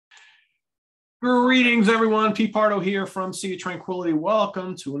Greetings, everyone. Pete Pardo here from Sea of Tranquility.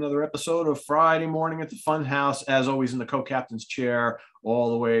 Welcome to another episode of Friday Morning at the Funhouse. As always, in the co-captain's chair, all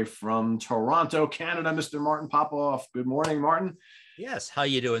the way from Toronto, Canada, Mr. Martin Popoff. Good morning, Martin. Yes, how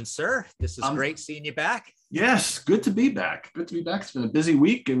you doing, sir? This is great seeing you back. Yes, good to be back. Good to be back. It's been a busy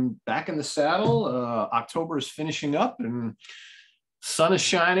week and back in the saddle. October is finishing up and sun is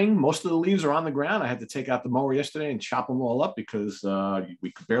shining. Most of the leaves are on the ground. I had to take out the mower yesterday and chop them all up because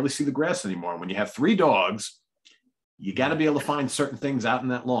we could barely see the grass anymore. When you have 3 dogs, you got to be able to find certain things out in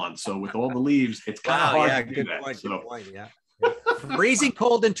that lawn. So with all the leaves, it's kind of hard to do that. Good point. Yeah. Freezing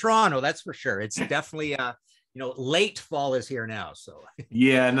cold in Toronto, that's for sure. It's definitely late fall is here now. So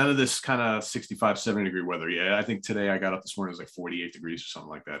yeah, none of this kind of 65, 70 degree weather. Yeah, I think today I got up this morning, it was like 48 degrees or something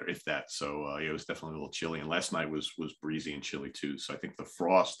like that, or if that. So it was definitely a little chilly. And last night was breezy and chilly too. So I think the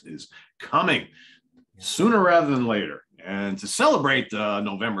frost is coming sooner rather than later. And to celebrate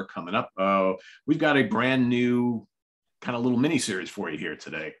November coming up, we've got a brand new kind of little mini series for you here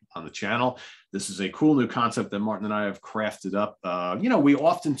today on the channel. This is a cool new concept that Martin and I have crafted up. We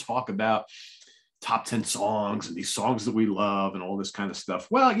often talk about top 10 songs and these songs that we love and all this kind of stuff.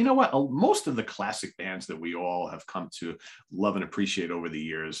 Well, you know what? Most of the classic bands that we all have come to love and appreciate over the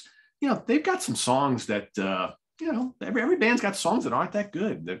years, they've got some songs that, every band's got songs that aren't that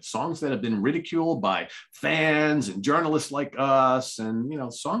good. They're songs that have been ridiculed by fans and journalists like us and,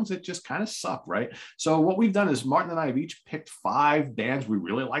 songs that just kind of suck, right? So what we've done is Martin and I have each picked 5 bands we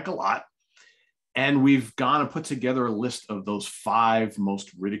really like a lot. And we've gone and put together a list of those 5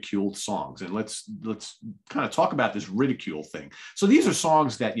 most ridiculed songs. And let's kind of talk about this ridicule thing. So these are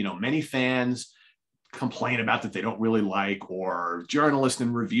songs that, many fans complain about that they don't really like, or journalists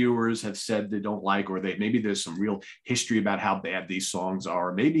and reviewers have said they don't like, or maybe there's some real history about how bad these songs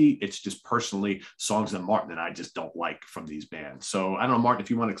are. Maybe it's just personally songs that Martin and I just don't like from these bands. So I don't know, Martin, if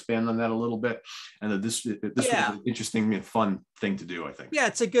you want to expand on that a little bit. And this was an interesting and fun thing to do, I think. Yeah,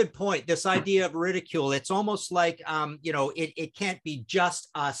 it's a good point. This idea of ridicule, it's almost like, it can't be just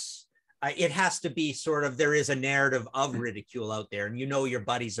us. It has to be sort of, there is a narrative of ridicule out there, and your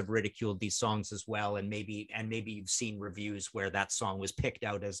buddies have ridiculed these songs as well, and maybe you've seen reviews where that song was picked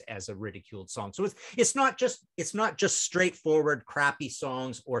out as a ridiculed song. So it's not just straightforward crappy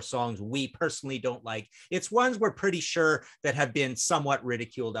songs or songs we personally don't like. It's ones we're pretty sure that have been somewhat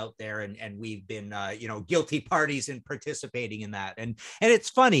ridiculed out there, and we've been guilty parties in participating in that. And it's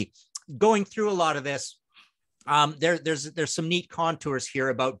funny going through a lot of this. There's some neat contours here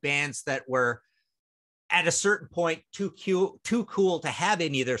about bands that were at a certain point too cool to have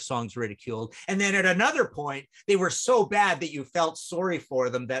any of their songs ridiculed, and then at another point they were so bad that you felt sorry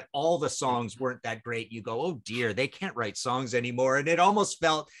for them, that all the songs weren't that great. You go, oh dear, they can't write songs anymore, and it almost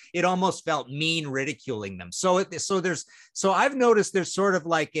felt mean ridiculing them. So I've noticed there's sort of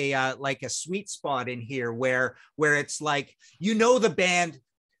like a sweet spot in here where it's like, the band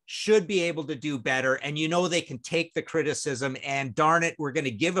should be able to do better, and they can take the criticism, and darn it, we're going to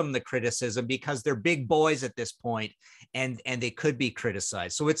give them the criticism because they're big boys at this point, and they could be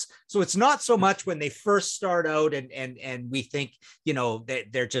criticized. So it's not so much when they first start out and we think that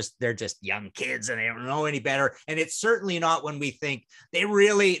they're just young kids and they don't know any better, and it's certainly not when we think they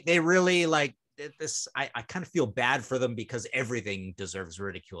really like this. I kind of feel bad for them because everything deserves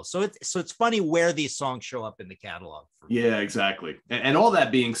ridicule. So it's funny where these songs show up in the catalog. Yeah, exactly. And all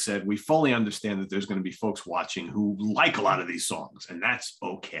that being said, we fully understand that there's going to be folks watching who like a lot of these songs, and that's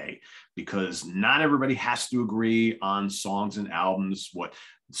okay, because not everybody has to agree on songs and albums.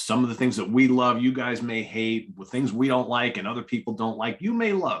 Some of the things that we love, you guys may hate. With things we don't like and other people don't like, you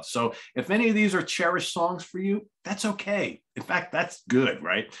may love. So if any of these are cherished songs for you, that's okay. In fact, that's good,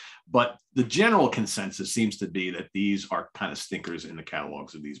 right? But the general consensus seems to be that these are kind of stinkers in the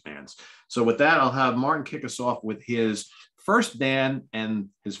catalogs of these bands. So with that, I'll have Martin kick us off with his first band and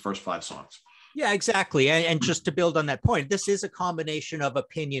his first 5 songs. Yeah, exactly. And just to build on that point, this is a combination of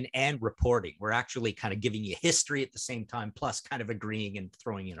opinion and reporting. We're actually kind of giving you history at the same time, plus kind of agreeing and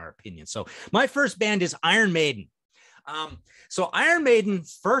throwing in our opinion. So my first band is Iron Maiden. So Iron Maiden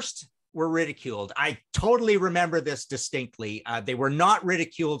first were ridiculed. I totally remember this distinctly. They were not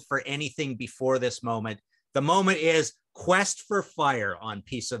ridiculed for anything before this moment. The moment is Quest for Fire on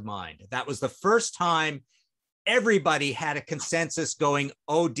Peace of Mind. That was the first time everybody had a consensus going,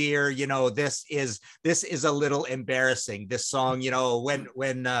 oh dear, this is a little embarrassing, this song,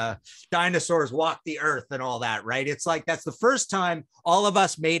 when dinosaurs walk the earth and all that, right? It's like, that's the first time all of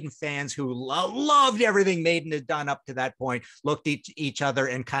us Maiden fans who loved everything Maiden had done up to that point looked at each other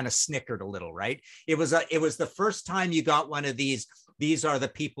and kind of snickered a little, right? It was the first time you got one of these these are the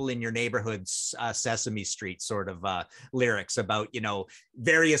people in your neighborhood's Sesame Street sort of lyrics about, you know,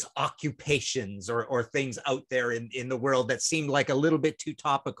 various occupations or things out there in the world that seemed like a little bit too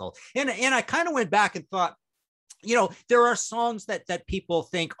topical. And I kind of went back and thought, you know, there are songs that people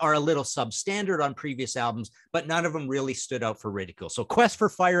think are a little substandard on previous albums, but none of them really stood out for ridicule. So Quest for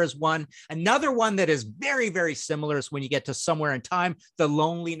Fire is one. Another one that is very, very similar is when you get to Somewhere in Time, The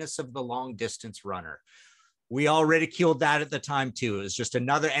Loneliness of the Long Distance Runner. We all ridiculed that at the time too. It's just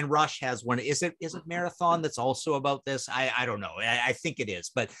another, and Rush has one. Is it Marathon that's also about this? I don't know. I think it is,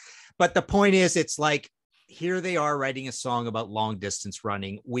 but the point is, it's like, here they are writing a song about long distance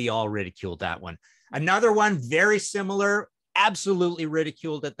running. We all ridiculed that one. Another one, very similar, absolutely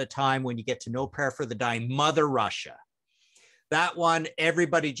ridiculed at the time, when you get to No Prayer for the Dying, Mother Russia. That one,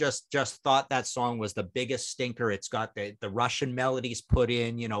 everybody just thought that song was the biggest stinker. It's got the Russian melodies put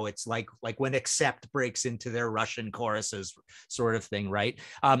in, you know, it's like when Accept breaks into their Russian choruses sort of thing, right?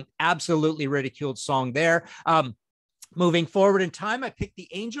 Absolutely ridiculed song there. Moving forward in time, I picked The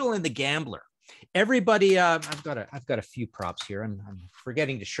Angel and the Gambler. Everybody, I've got a few props here. I'm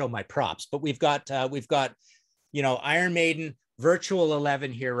forgetting to show my props, but we've got you know, Iron Maiden, Virtual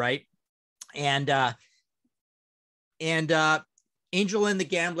 11 here, right? And Angel and the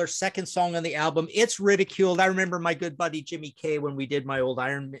Gambler, second song on the album. It's ridiculed. I remember my good buddy Jimmy K, when we did my old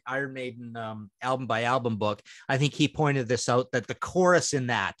Iron Maiden album by album book, I think he pointed this out, that the chorus in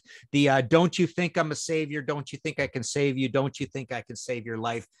that, the don't you think I'm a savior, don't you think I can save you, don't you think I can save your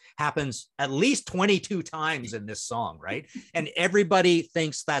life, happens at least 22 times in this song, right? And everybody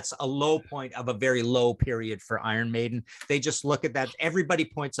thinks that's a low point of a very low period for Iron Maiden. They just look at that. Everybody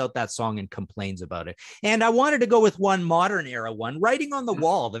points out that song and complains about it. And I wanted to go with one modern era one. Writing on the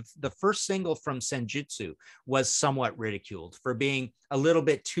Wall, the first single from Senjutsu, was somewhat ridiculed for being a little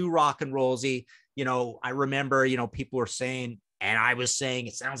bit too rock and rollsy. You know, I remember, you know, people were saying, and I was saying,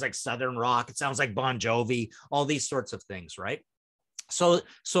 it sounds like Southern rock, it sounds like Bon Jovi, all these sorts of things, right? So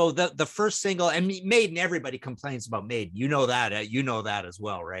the first single, and Maiden, everybody complains about Maiden. You know that as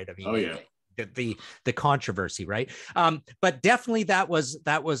well, right? I mean, oh yeah. The controversy, right? But definitely that was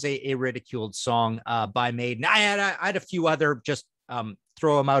a ridiculed song by Maiden. I had a few other, just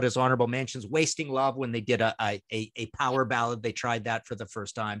throw them out as honorable mentions. Wasting Love, when they did a power ballad, they tried that for the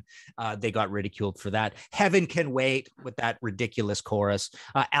first time. They got ridiculed for that. Heaven Can Wait, with that ridiculous chorus.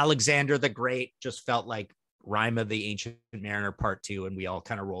 Alexander the Great just felt like Rhyme of the Ancient Mariner Part 2, and we all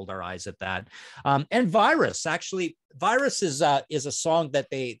kind of rolled our eyes at that. And Virus, actually, Virus is a song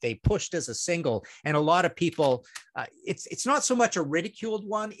that they pushed as a single, and a lot of people, it's not so much a ridiculed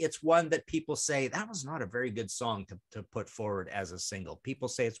one, it's one that people say that was not a very good song to put forward as a single. People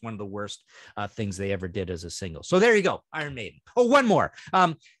say it's one of the worst things they ever did as a single. So there you go, Iron Maiden. Oh, one more.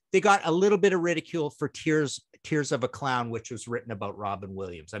 They got a little bit of ridicule for Tears of a Clown, which was written about Robin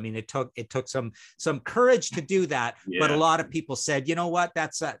Williams. I mean, it took some courage to do that, yeah. But a lot of people said, you know what,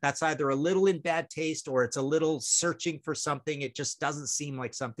 that's either a little in bad taste or it's a little searching for something. It just doesn't seem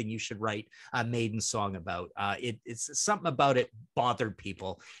like something you should write a Maiden song about. It's something about it bothered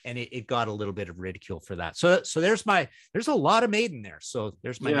people, and it got a little bit of ridicule for that. So there's a lot of Maiden there. So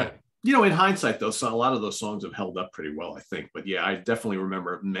there's my Maiden. You know, in hindsight, though, so a lot of those songs have held up pretty well, I think. But yeah, I definitely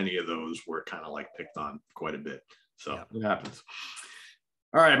remember many of those were kind of like picked on quite a bit. So yeah. It happens.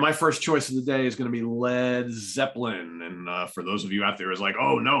 All right, my first choice of the day is going to be Led Zeppelin. And for those of you out there, is like,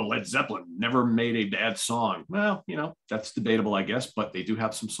 oh no, Led Zeppelin never made a bad song. Well, you know, that's debatable, I guess. But they do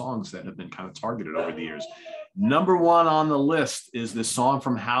have some songs that have been kind of targeted over the years. Number one on the list is this song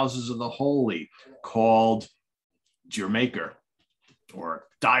from Houses of the Holy called Jamaica, or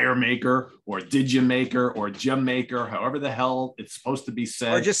Dire Maker, or Did You Maker, or Jamaica, however the hell it's supposed to be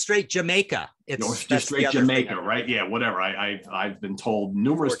said. Or just straight Jamaica. It's just straight Jamaica, right? Yeah, whatever. I've been told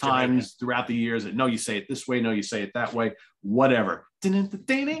numerous times throughout the years that no, you say it this way, no, you say it that way, whatever. I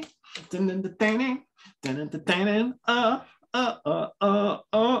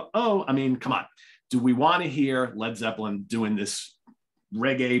mean, come on. Do we want to hear Led Zeppelin doing this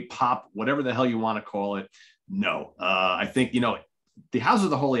reggae, pop, whatever the hell you want to call it? No. I think, you know, the House of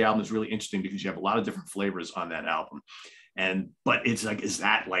the Holy album is really interesting because you have a lot of different flavors on that album. But it's like, is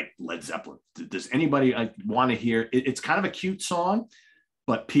that like Led Zeppelin? Does anybody want to hear it? It's kind of a cute song,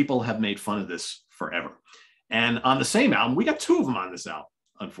 but people have made fun of this forever. And on the same album, we got two of them on this album,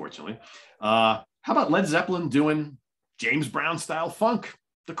 unfortunately. How about Led Zeppelin doing James Brown style funk,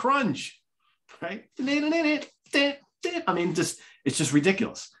 the crunge, right? I mean, it's just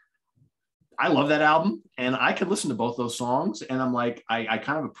ridiculous. I love that album, and I could listen to both those songs, and I'm like, I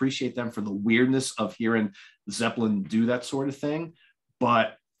kind of appreciate them for the weirdness of hearing Zeppelin do that sort of thing.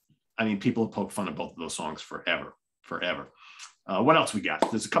 But I mean, people have poked fun at both of those songs forever. What else we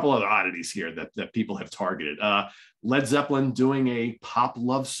got? There's a couple other oddities here that people have targeted. Led Zeppelin doing a pop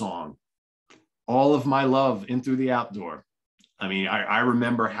love song, All of My Love, In Through the Outdoor. I mean, I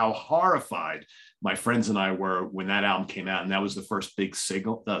remember how horrified my friends and I were when that album came out, and that was the first big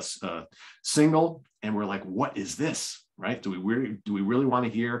single. And we're like, what is this? Right? Do we really want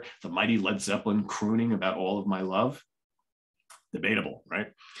to hear the mighty Led Zeppelin crooning about All of My Love? Debatable,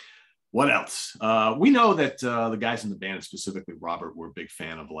 right? What else? We know that the guys in the band, specifically Robert, were a big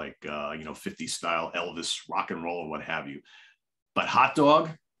fan of 50s style Elvis rock and roll and what have you. But Hot Dog,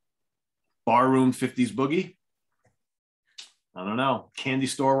 Barroom 50s Boogie, I don't know. Candy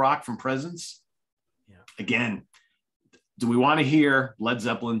Store Rock from Presents. Yeah. Again, do we want to hear Led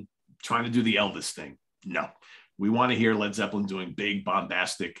Zeppelin trying to do the Elvis thing? No. We want to hear Led Zeppelin doing big,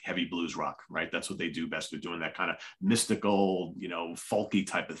 bombastic, heavy blues rock, right? That's what they do best. They're doing that kind of mystical, folky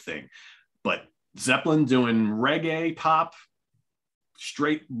type of thing. But Zeppelin doing reggae, pop,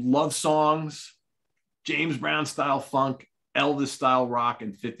 straight love songs, James Brown style funk, Elvis style rock,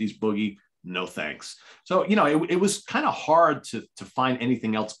 and 50s boogie. No thanks. So, it was kind of hard to find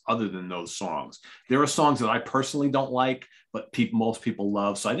anything else other than those songs. There are songs that I personally don't like, but most people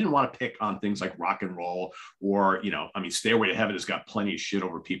love. So I didn't want to pick on things like rock and roll or, Stairway to Heaven has got plenty of shit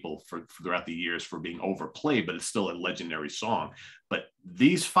over people for throughout the years for being overplayed, but it's still a legendary song. But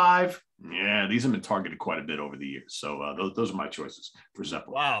these five, these have been targeted quite a bit over the years. So those are my choices for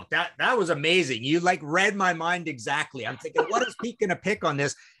Zeppelin. Wow, that was amazing. You read my mind exactly. I'm thinking, what is Pete going to pick on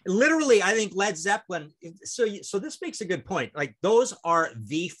this? Literally, I think Led Zeppelin. So this makes a good point. Like, those are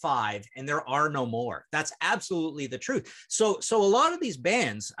the five, and there are no more. That's absolutely the truth. So a lot of these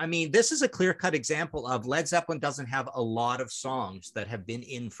bands, this is a clear-cut example of Led Zeppelin doesn't have a lot of songs that have been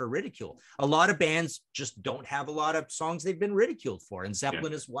in for ridicule. A lot of bands just don't have a lot of songs they've been ridiculed for, and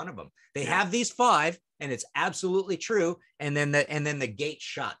Zeppelin is one of them. They have these five, and it's absolutely true. And then the gate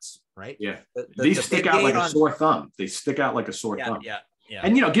shuts, right? Yeah, these stick out like a sore thumb. They stick out like a sore thumb. Yeah.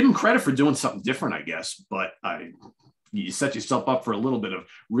 And give them credit for doing something different, I guess. But you set yourself up for a little bit of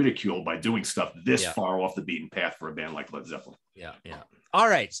ridicule by doing stuff this far off the beaten path for a band like Led Zeppelin. Yeah. All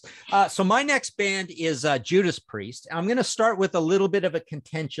right. So my next band is Judas Priest. I'm going to start with a little bit of a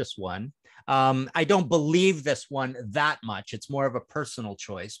contentious one. I don't believe this one that much. It's more of a personal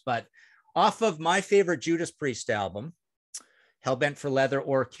choice, but off of my favorite Judas Priest album, Hellbent for Leather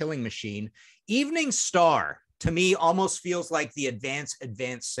or Killing Machine, Evening Star, to me, almost feels like the advanced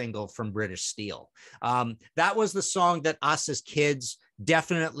single from British Steel. That was the song that us as kids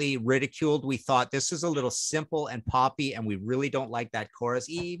definitely ridiculed. We thought this is a little simple and poppy, and we really don't like that chorus,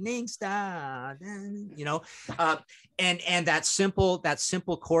 Evening Star, and that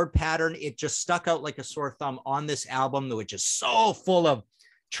simple chord pattern. It just stuck out like a sore thumb on this album, which is so full of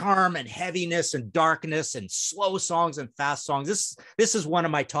charm and heaviness and darkness and slow songs and fast songs. This is one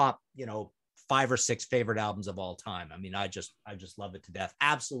of my top, 5 or 6 favorite albums of all time. I just love it to death.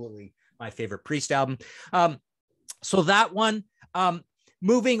 Absolutely my favorite Priest album. So that one,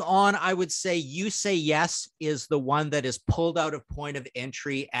 moving on, I would say You Say Yes is the one that is pulled out of point of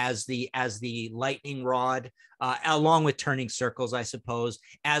entry as the lightning rod, along with Turning Circles, I suppose,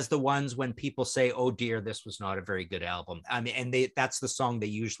 as the ones when people say, oh dear, this was not a very good album. That's the song they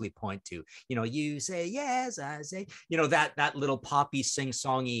usually point to. You say yes, I say, that little poppy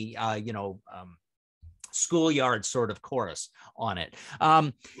sing-songy, schoolyard sort of chorus on it.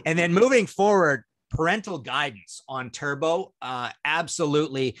 And then moving forward, Parental Guidance on Turbo,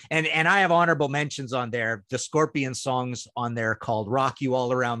 absolutely. And I have honorable mentions on there. The Scorpion songs on there called Rock You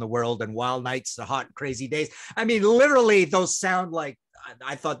All Around the World and Wild Nights, The Hot and Crazy Days. Literally those sound like,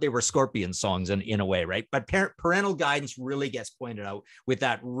 I thought they were Scorpion songs in a way, right? But Parental Guidance really gets pointed out with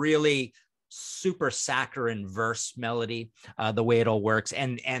that really super saccharine verse melody, the way it all works,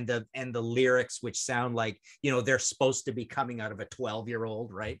 and the lyrics, which sound like, they're supposed to be coming out of a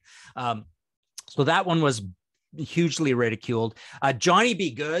 12-year-old, right? So that one was hugely ridiculed. Johnny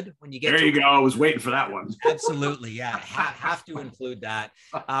Be Good, when you get there, you go. I was waiting for that one. Absolutely, yeah, have to include that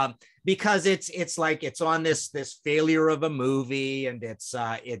because it's like it's on this failure of a movie, and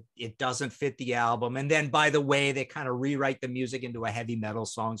it doesn't fit the album. And then, by the way, they kind of rewrite the music into a heavy metal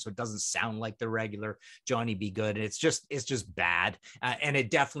song, so it doesn't sound like the regular Johnny Be Good. And it's just bad, and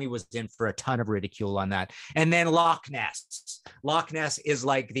it definitely was in for a ton of ridicule on that. And then Loch Ness. Loch Ness is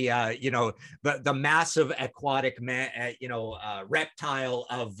like the the massive aquatic reptile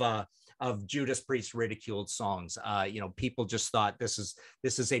of Judas Priest ridiculed songs. People just thought this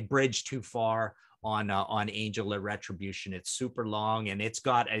is a bridge too far. on Angel of Retribution. It's super long, and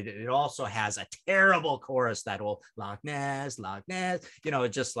it also has a terrible chorus, that whole Loch Ness,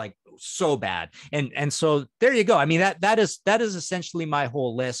 just like so bad. And so there you go. I mean, that is essentially my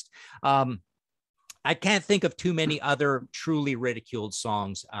whole list. I can't think of too many other truly ridiculed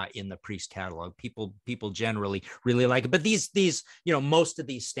songs in the Priest catalog. People generally really like it, but these most of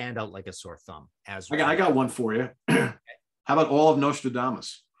these stand out like a sore thumb. I got one for you. How about all of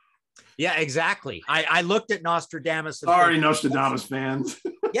Nostradamus? Yeah, exactly. I looked at Nostradamus. Sorry, Nostradamus fans.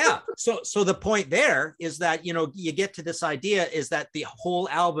 Yeah. So the point there is that, you get to this idea is that the whole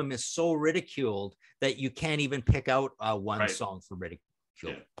album is so ridiculed that you can't even pick out one song for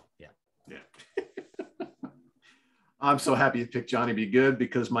ridicule. Yeah. I'm so happy you picked Johnny Be Good,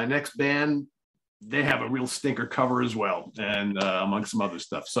 because my next band, they have a real stinker cover as well, and among some other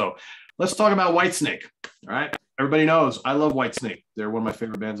stuff. So let's talk about Whitesnake. All right. Everybody knows I love Whitesnake. They're one of my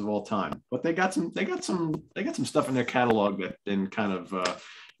favorite bands of all time, but they got some stuff in their catalog that been kind of,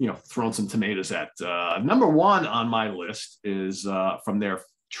 thrown some tomatoes at. Number one on my list is from their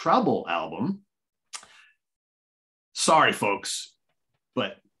Trouble album. Sorry, folks,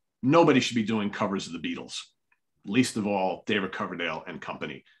 but nobody should be doing covers of the Beatles. Least of all, David Coverdale and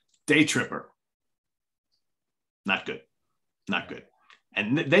company. Day Tripper. Not good. Not good.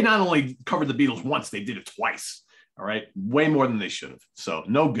 And they not only covered the Beatles once, they did it twice. All right. Way more than they should have. So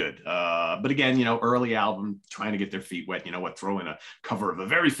no good. But again, early album, trying to get their feet wet. Throw in a cover of a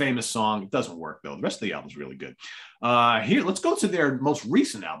very famous song. It doesn't work, though. The rest of the album is really good. Here, let's go to their most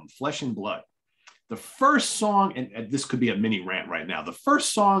recent album, Flesh and Blood. The first song, and this could be a mini rant right now, the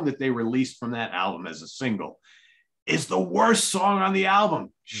first song that they released from that album as a single is the worst song on the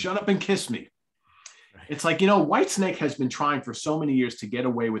album. Shut Up and Kiss Me. It's like, Whitesnake has been trying for so many years to get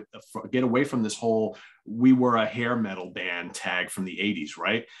away from this whole we were a hair metal band tag from the 80s,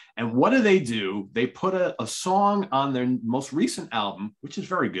 right? And what do? They put a song on their most recent album, which is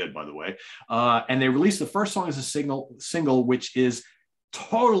very good, by the way, and they released the first song as a single, which is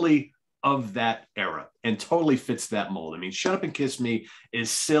totally of that era and totally fits that mold. I mean, Shut Up and Kiss Me is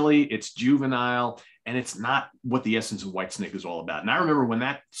silly, it's juvenile, and it's not what the essence of Whitesnake is all about. And I remember when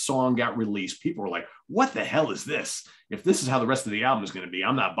that song got released, people were like, what the hell is this? If this is how the rest of the album is going to be,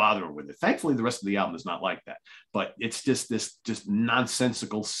 I'm not bothering with it. Thankfully, the rest of the album is not like that. But it's just this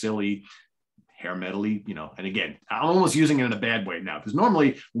nonsensical, silly, hair metal-y, and again, I'm almost using it in a bad way now, because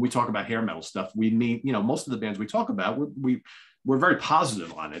normally when we talk about hair metal stuff, we mean, most of the bands we talk about, we're very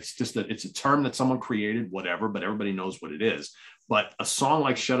positive on it. It's just that it's a term that someone created, whatever, but everybody knows what it is. But a song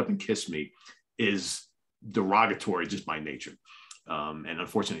like Shut Up and Kiss Me is derogatory just by nature. And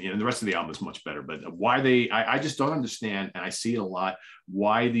unfortunately, the rest of the album is much better. But I just don't understand, and I see it a lot,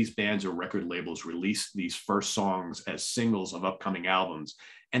 why these bands or record labels release these first songs as singles of upcoming albums,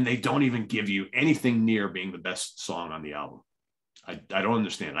 and they don't even give you anything near being the best song on the album. I don't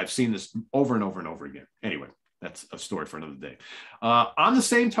understand. I've seen this over and over and over again. Anyway, that's a story for another day. On the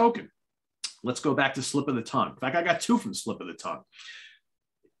same token, let's go back to Slip of the Tongue. In fact, I got two from Slip of the Tongue.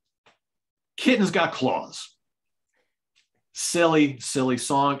 Kitten's Got Claws. Silly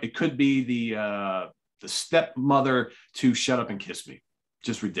song. It could be the stepmother to Shut Up and Kiss Me.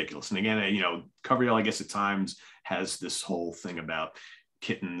 Just ridiculous. And again, Coverdale, I guess at times has this whole thing about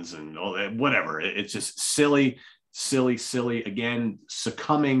kittens and all that, whatever. It's just silly. Again,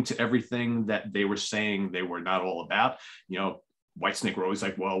 succumbing to everything that they were saying they were not all about. Whitesnake were always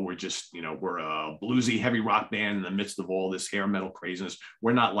like, well, we're just, we're a bluesy heavy rock band in the midst of all this hair metal craziness.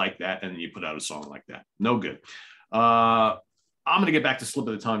 We're not like that. And then you put out a song like that. No good. I'm going to get back to Slip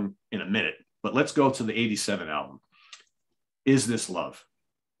of the Tongue in a minute, but let's go to the 87 album. Is This Love?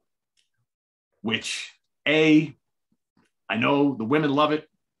 Which, I know the women love it.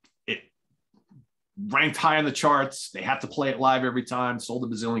 It ranked high on the charts. They have to play it live every time. Sold a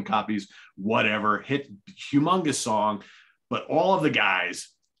bazillion copies, whatever. Hit humongous song. But all of the guys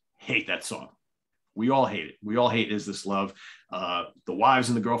hate that song. We all hate it. We all hate Is This Love? The wives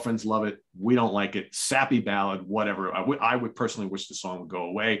and the girlfriends love it. We don't like it. Sappy ballad, whatever. I would personally wish the song would go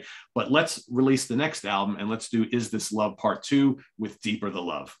away. But let's release the next album and let's do Is This Love Part 2 with Deeper the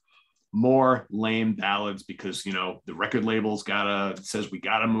Love. More lame ballads because, the record labels says we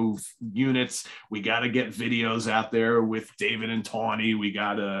gotta move units. We gotta get videos out there with David and Tawny. We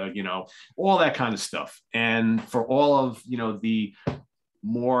gotta, all that kind of stuff. And for all of, the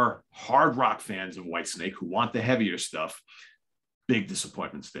more hard rock fans of Whitesnake who want the heavier stuff, big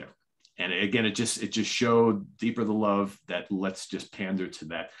disappointments there. And again, it just showed Deeper the Love that let's just pander to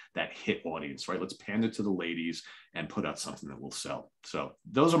that hit audience, right? Let's pander to the ladies and put out something that will sell. So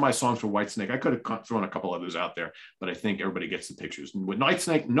those are my songs for Whitesnake. I could have thrown a couple others out there, but I think everybody gets the pictures. And with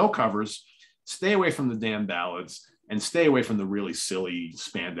Whitesnake, no covers, stay away from the damn ballads and stay away from the really silly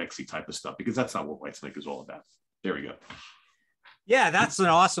spandexy type of stuff, because that's not what Whitesnake is all about. There we go. Yeah, that's an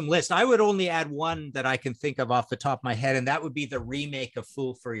awesome list. I would only add one that I can think of off the top of my head, and that would be the remake of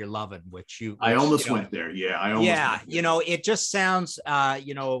 "Fool for Your Lovin'," which I almost went there. Yeah, I almost. Yeah, it just sounds,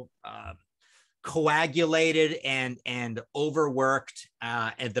 coagulated and overworked,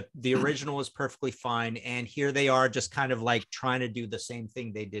 and the original is perfectly fine, and here they are just kind of like trying to do the same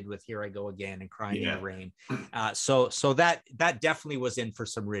thing they did with "Here I Go Again" and "Crying in the Rain." So that definitely was in for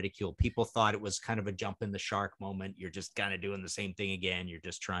some ridicule. People thought it was kind of a jump in the shark moment. You're just kind of doing the same thing again. You're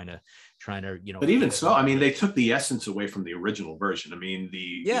just trying to but even so, I mean, they took the essence away from the original version. I mean,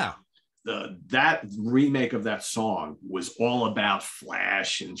 that remake of that song was all about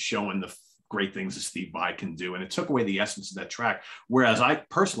flash and showing the great things that Steve Vai can do, and it took away the essence of that track. Whereas I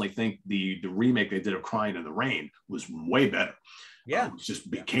personally think the remake they did of "Crying in the Rain" was way better. It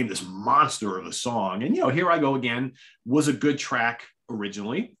just became this monster of a song. And "Here I Go Again" was a good track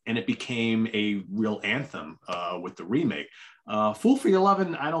originally, and it became a real anthem with the remake. "Fool for Your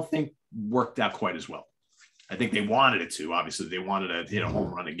Lovin'" I don't think worked out quite as well. I think they wanted it to. Obviously, they wanted to hit a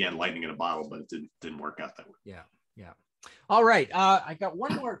home run again, lightning in a bottle, but it didn't work out that way. Yeah. All right. I got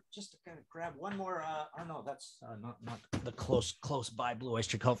one more, just to kind of grab one more. Oh no, that's not the close by Blue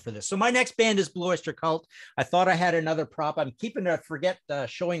Oyster Cult for this. So my next band is Blue Oyster Cult. I thought I had another prop. I'm keeping to forget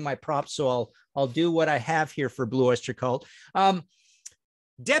showing my props, so I'll do what I have here for Blue Oyster Cult.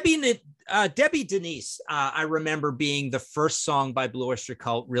 Debbie Denise, I remember being the first song by Blue Oyster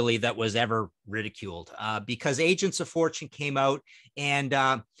Cult really that was ever ridiculed, because Agents of Fortune came out, and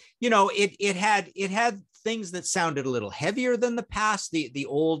it had things that sounded a little heavier than the past, the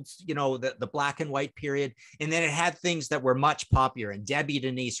old, the black and white period, and then it had things that were much poppier. And Debbie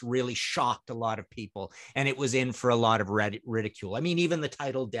Denise really shocked a lot of people, and it was in for a lot of ridicule. I mean, even the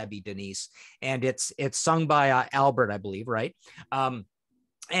title Debbie Denise, and it's sung by Albert, I believe, right?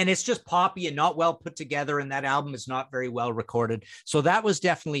 And it's just poppy and not well put together, and that album is not very well recorded. So that was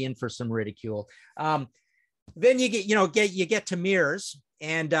definitely in for some ridicule. Then you get to Mirrors,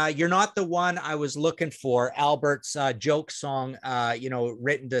 and You're Not the One I Was Looking For, Albert's joke song,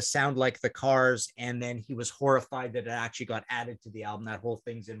 written to sound like the Cars, and then he was horrified that it actually got added to the album. That whole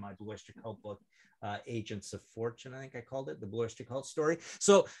thing's in my Blue Oyster Cult book, Agents of Fortune, I think I called it, the Blue Oyster Cult story.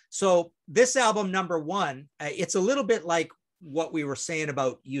 So this album, number one, it's a little bit like what we were saying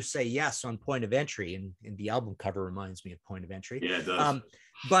about You Say Yes on Point of Entry, and the album cover reminds me of Point of Entry. Yeah, it does.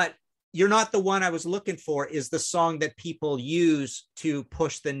 But You're Not the One I Was Looking For is the song that people use to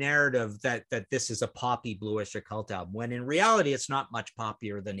push the narrative that this is a poppy Blue Oyster Cult album, when in reality it's not much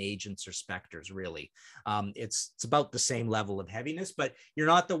poppier than Agents or Spectres, really. It's about the same level of heaviness, but You're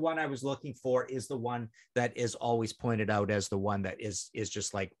Not the One I Was Looking For is the one that is always pointed out as the one that is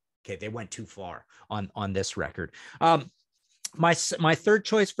just like, okay, they went too far on this record. My third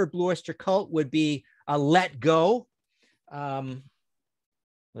choice for Blue Oyster Cult would be Let Go.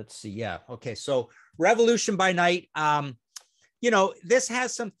 Let's see. Yeah. Okay. So Revolution by Night. This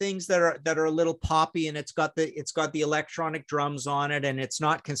has some things that are a little poppy, and it's got the electronic drums on it, and it's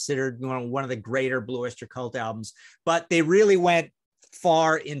not considered one of the greater Blue Oyster Cult albums, but they really went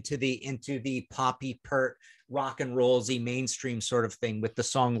far into the poppy pert rock and roll-y mainstream sort of thing with the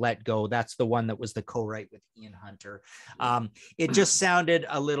song Let Go. That's the one that was the co-write with Ian Hunter. It just sounded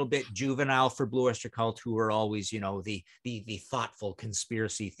a little bit juvenile for Blue Oyster Cult, who were always, the thoughtful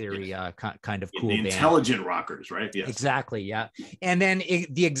conspiracy theory kind of cool the band. Intelligent rockers, right? Yes. Exactly, yeah. And then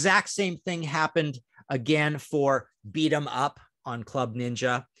the exact same thing happened again for Beat 'Em Up on Club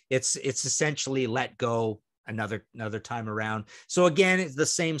Ninja. It's essentially Let Go another time around. So again, it's the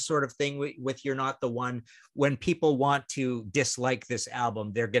same sort of thing with You're Not the One. When people want to dislike this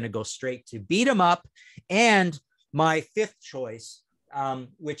album, they're going to go straight to Beat 'Em Up. And my fifth choice,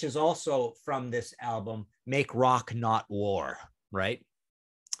 which is also from this album, Make Rock Not War, right?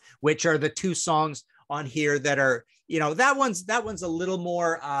 Which are the two songs on here that are, that one's a little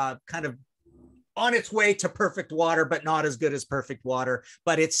more kind of on its way to Perfect Water, but not as good as Perfect Water,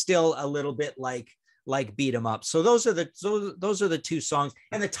 but it's still a little bit like Beat 'Em Up. So those are the two songs,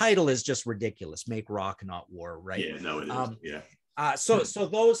 and the title is just ridiculous. Make Rock Not War, right? Yeah, no, it is. So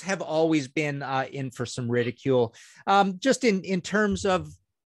those have always been in for some ridicule. Just in terms of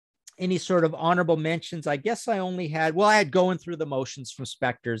any sort of honorable mentions, I guess I had Going Through the Motions from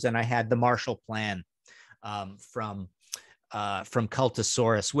Spectres, and I had The Marshall Plan from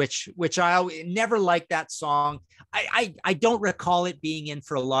Cultosaurus, which I never liked that song. I don't recall it being in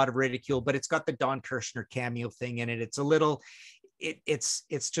for a lot of ridicule, but it's got the Don Kirshner cameo thing in it. It's a little,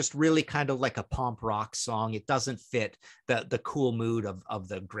 it's just really kind of like a pomp rock song. It doesn't fit the cool mood of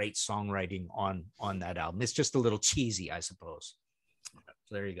the great songwriting on that album. It's just a little cheesy, I suppose.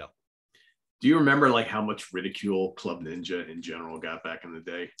 So there you go. Do you remember like how much ridicule Club Ninja in general got back in the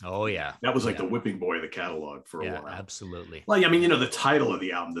day? Oh yeah, that was like the whipping boy of the catalog for a while. Absolutely. Well, I mean, the title of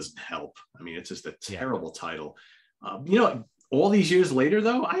the album doesn't help. I mean, it's just a terrible title. All these years later,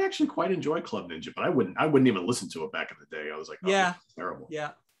 though, I actually quite enjoy Club Ninja, but I wouldn't even listen to it back in the day. I was like, oh, terrible.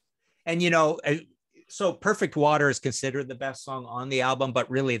 Yeah. And so Perfect Water is considered the best song on the album, but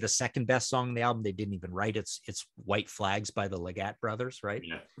really the second best song on the album, they didn't even write. It's White Flags by the Leggett Brothers, right?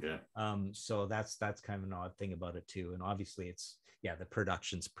 Yeah. So that's kind of an odd thing about it too. And obviously the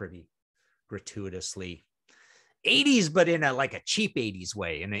production's pretty gratuitously 80s, but in a cheap 80s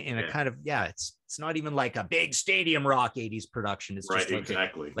way, in a kind of, it's not even like a big stadium rock 80s production. It's just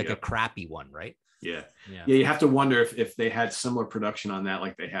like a crappy one, right? Yeah. You have to wonder if they had similar production on that,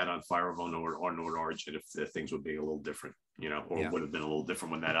 like they had on Fire of Unknown Origin, if things would be a little different, or would have been a little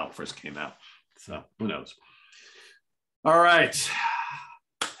different when that album first came out. So who knows? All right.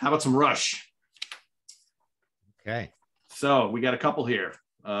 How about some Rush? Okay. So we got a couple here.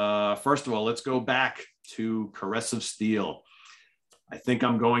 First of all, let's go back to Caress of Steel. I Think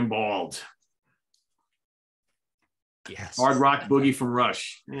I'm Going Bald. Yes. Hard Rock Boogie from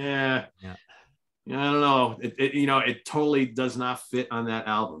Rush. Yeah. I don't know. It totally does not fit on that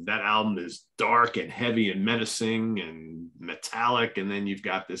album. That album is dark and heavy and menacing and metallic. And then you've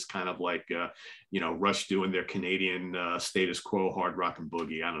got this kind of like, Rush doing their Canadian status quo hard rock and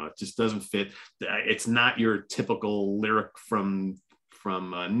boogie. I don't know. It just doesn't fit. It's not your typical lyric from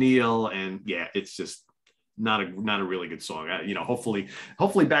Neil. And it's just not a really good song.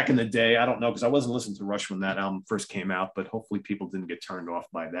 Hopefully back in the day, I don't know, because I wasn't listening to Rush when that album first came out, but hopefully people didn't get turned off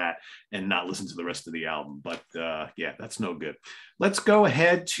by that and not listen to the rest of the album. But that's no good. Let's go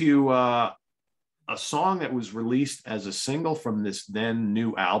ahead to a song that was released as a single from this then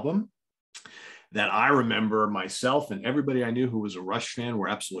new album that I remember myself and everybody I knew who was a Rush fan were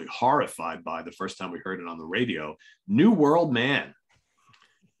absolutely horrified by the first time we heard it on the radio. New World Man.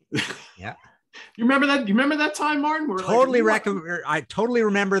 Yeah. You remember that? You remember that time, Martin? I totally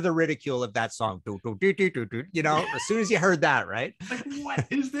remember the ridicule of that song. As soon as you heard that, right? Like, what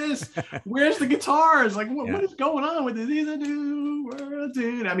is this? Where's the guitars? Like, what is going on with this? These a new world,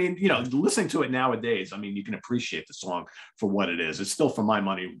 dude. I mean, listening to it nowadays, I mean, you can appreciate the song for what it is. It's still, for my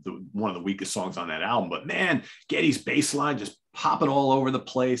money, one of the weakest songs on that album. But man, Geddy's bass line just popping all over the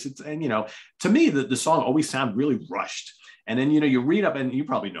place. To me, the song always sounded really rushed. And then, you read up, and you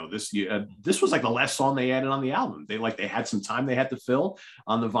probably know this. This was like the last song they added on the album. They had some time they had to fill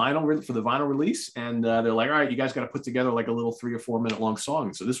on the vinyl for the vinyl release, and they're like, all right, you guys got to put together like a little 3 or 4 minute long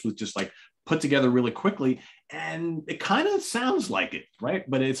song. So this was just like put together really quickly, and it kind of sounds like it, right?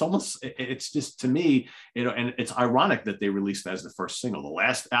 But it's just, to me, and it's ironic that they released that as the first single. The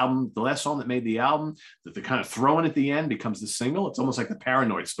last song that made the album, that they're kind of throwing at the end, becomes the single. It's almost like the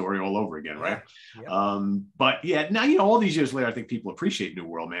Paranoid story all over again, right? Yeah. But now, all these years later, I think people appreciate New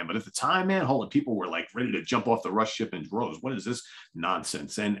World Man. But at the time, man, people were like ready to jump off the Rush ship in droves. What is this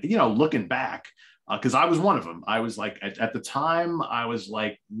nonsense? And, looking back, because I was one of them. I was like, at the time, I was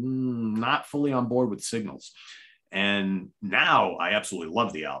like, not fully on board with Signals. And now I absolutely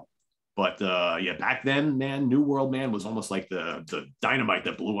love the album. But back then, man, New World Man was almost like the dynamite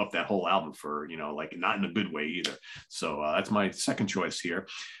that blew up that whole album for, like not in a good way either. So that's my second choice here.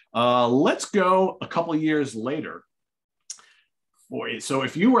 Let's go a couple of years later. So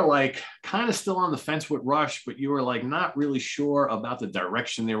if you were like kind of still on the fence with Rush, but you were like not really sure about the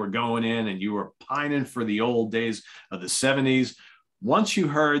direction they were going in, and you were pining for the old days of the 70s, once you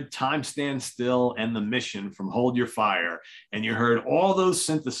heard Time Stands Still and The Mission from Hold Your Fire, and you heard all those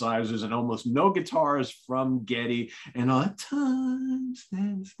synthesizers and almost no guitars from Geddy, and all Time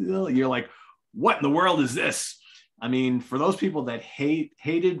Stands Still, you're like, what in the world is this? I mean, for those people that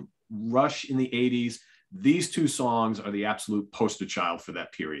hated Rush in the 80s, these two songs are the absolute poster child for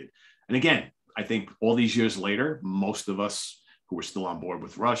that period. And again, I think all these years later, most of us who are still on board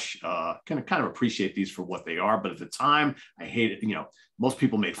with Rush can kind of appreciate these for what they are. But at the time, I hated, most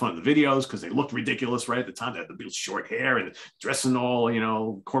people made fun of the videos because they looked ridiculous, right? At the time, they had the short hair and dressing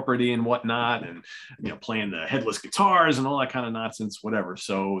all, corporate-y and whatnot, and, playing the headless guitars and all that kind of nonsense, whatever.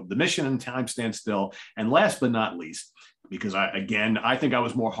 So The Mission and Time Stand Still. And last but not least, because I think I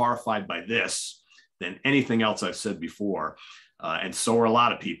was more horrified by this than anything else I've said before. And so are a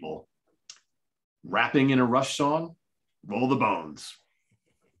lot of people. Rapping in a Rush song, Roll the Bones.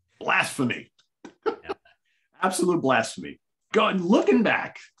 Blasphemy. Absolute blasphemy. Looking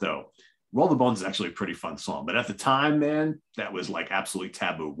back, though, Roll the Bones is actually a pretty fun song, but at the time, man, that was like absolutely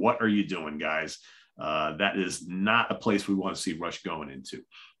taboo. What are you doing, guys? That is not a place we want to see Rush going into.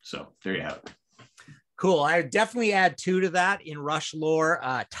 So there you have it. Cool. I definitely add 2 to that in Rush lore.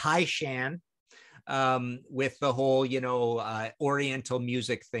 Tai Shan, with the whole, Oriental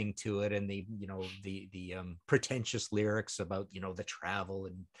music thing to it, and the pretentious lyrics about, the travel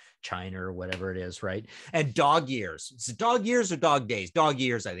in China or whatever it is, right? And Dog Years. Is it Dog Years or Dog Days? Dog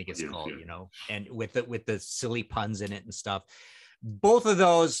Years, I think it's called, and with the silly puns in it and stuff. Both of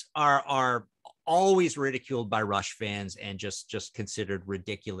those are always ridiculed by Rush fans and just considered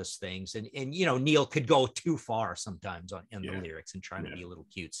ridiculous things. And Neil could go too far sometimes in the lyrics and trying to be a little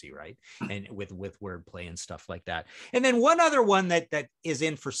cutesy, right? And with wordplay and stuff like that. And then one other one that is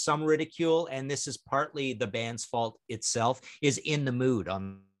in for some ridicule, and this is partly the band's fault itself, is In the Mood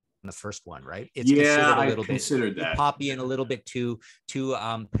on the first one, right? It's considered that poppy and a little bit too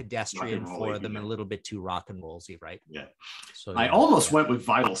pedestrian for them, and a little bit too rock and rollsy, right? Yeah. So I almost went with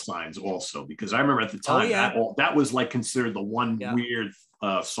Vital Signs also, because I remember at the time that was like considered the one weird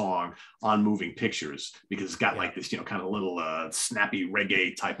song on Moving Pictures, because it's got like this, kind of little snappy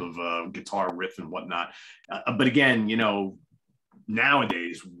reggae type of guitar riff and whatnot. But again,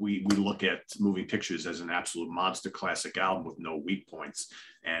 nowadays we look at Moving Pictures as an absolute monster classic album with no weak points,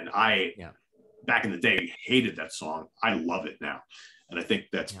 and back in the day hated that song. I love it now, and I think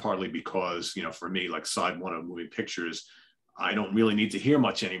that's partly because for me, like side 1 of Moving Pictures, I don't really need to hear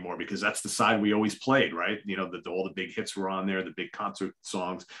much anymore, because that's the side we always played, right? All the big hits were on there, the big concert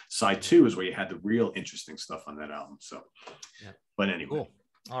songs. Side 2 is where you had the real interesting stuff on that album. So but anyway, cool.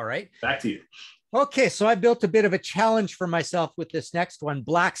 All right, back to you. Okay, so I built a bit of a challenge for myself with this next one,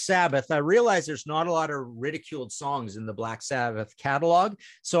 Black Sabbath. I realize there's not a lot of ridiculed songs in the Black Sabbath catalog,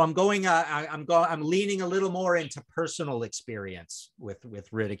 so I'm leaning a little more into personal experience with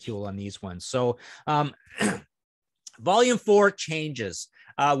ridicule on these ones. So, Volume 4, Changes.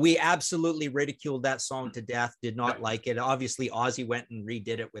 We absolutely ridiculed that song to death, did not like it. Obviously, Ozzy went and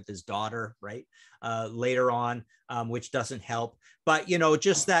redid it with his daughter, right? Later on, which doesn't help. But,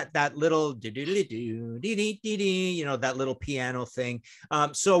 just that little, that little piano thing.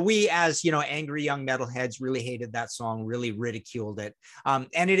 So we, as, angry young metalheads, really hated that song, really ridiculed it.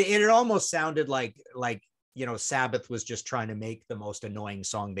 And it almost sounded like Sabbath was just trying to make the most annoying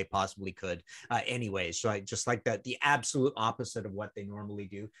song they possibly could anyway. So I just like that, the absolute opposite of what they normally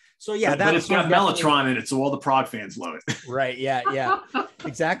do. So but it's got Mellotron in it, so all the prog fans love it. Right. Yeah.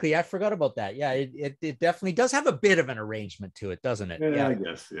 Exactly. I forgot about that. Yeah, it definitely does have a bit of an arrangement to it, doesn't it? Yeah, I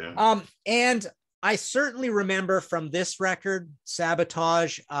guess. Yeah. And I certainly remember from this record,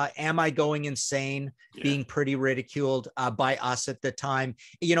 Sabotage, Am I Going Insane, being pretty ridiculed by us at the time,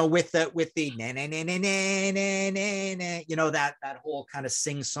 with the na na na na na na, that whole kind of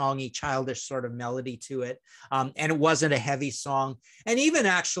sing-songy, childish sort of melody to it. And it wasn't a heavy song. And even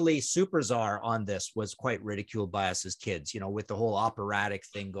actually Superzar on this was quite ridiculed by us as kids, with the whole operatic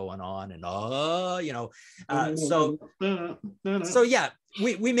thing going on and so yeah.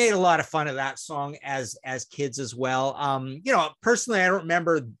 We made a lot of fun of that song as kids as well. Personally, I don't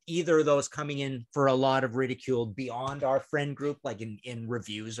remember either of those coming in for a lot of ridicule beyond our friend group, like in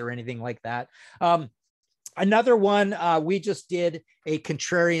reviews or anything like that. Another one, we just did a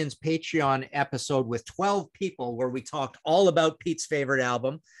Contrarians Patreon episode with 12 people where we talked all about Pete's favorite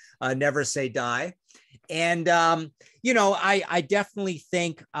album, Never Say Die. And, I definitely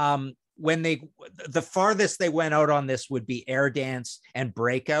think when the farthest they went out on this would be Air Dance and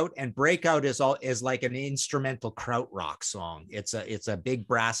Breakout, and Breakout is like an instrumental krautrock song. It's a big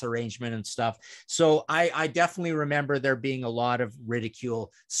brass arrangement and stuff. So I definitely remember there being a lot of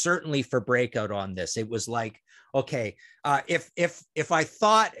ridicule, certainly for Breakout on this. It was like, okay, if I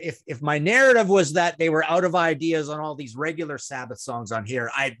thought if my narrative was that they were out of ideas on all these regular Sabbath songs on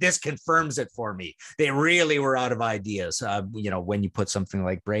here, this confirms it for me. They really were out of ideas. When you put something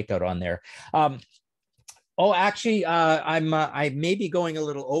like Breakout on there. I may be going a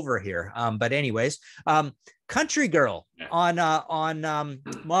little over here, but anyways, Country Girl on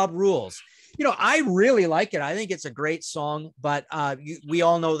Mob Rules. I really like it. I think it's a great song, but we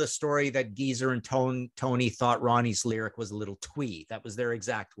all know the story that Geezer and Tony thought Ronnie's lyric was a little twee. That was their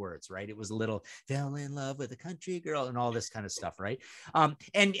exact words, right? It was a little fell in love with a country girl and all this kind of stuff, right? And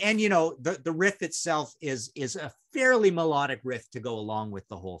the riff itself is a fairly melodic riff to go along with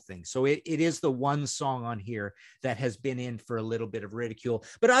the whole thing. So it is the one song on here that has been in for a little bit of ridicule.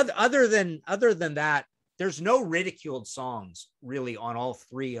 But other than that, there's no ridiculed songs really on all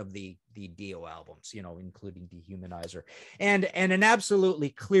 3 of the Dio albums, including Dehumanizer. And an absolutely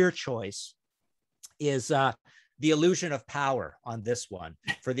clear choice is the illusion of power on this one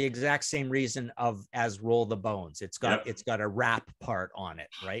for the exact same reason as Roll the Bones. It's got a rap part on it,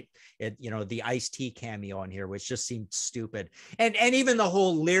 right? It, you know, the Ice-T cameo on here, which just seemed stupid. And even the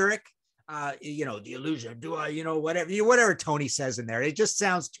whole lyric, you know, the illusion, do I, you know, whatever Tony says in there, it just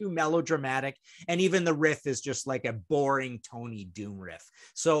sounds too melodramatic. And even the riff is just like a boring Tony Doom riff.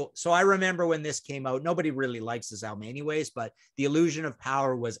 So I remember when this came out, nobody really likes this album anyways, but the illusion of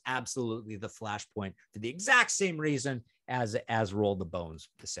power was absolutely the flashpoint for the exact same reason as Roll the Bones,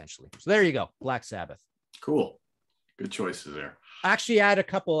 essentially. So there you go. Black Sabbath. Cool. Good choices there. Actually, I had a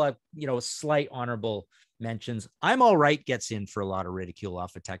couple of, you know, slight honorable mentions. I'm All Right gets in for a lot of ridicule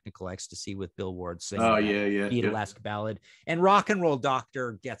off of Technical Ecstasy with Bill Ward singing Beatlesque ballad. And Rock and Roll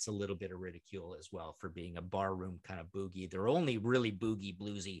Doctor gets a little bit of ridicule as well for being a barroom kind of boogie. They're only really boogie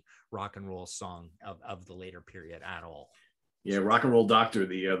bluesy rock and roll song of the later period at all. Yeah, Rock and Roll Doctor,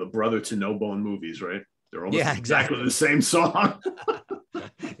 the brother to No Bone Movies, right? They're almost exactly the same song.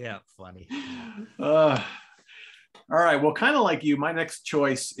 Yeah, funny. All right. Well, kind of like you, my next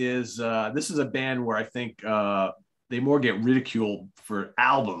choice is this is a band where I think they more get ridiculed for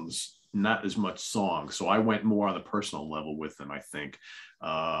albums, not as much songs. So I went more on the personal level with them, I think.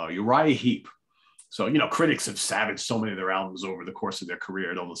 Uriah Heep. So, you know, critics have savaged so many of their albums over the course of their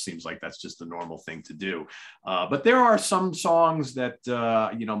career. It almost seems like that's just the normal thing to do. But there are some songs that,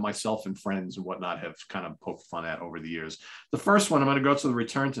 you know, myself and friends and whatnot have kind of poked fun at over the years. The first one, I'm going to go to the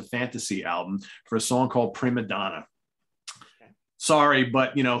Return to Fantasy album for a song called Prima Donna. Sorry,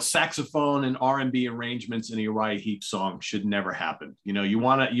 but, you know, saxophone and R&B arrangements in a Uriah Heep song should never happen. You know, you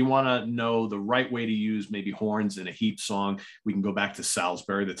want to know the right way to use maybe horns in a Heep song. We can go back to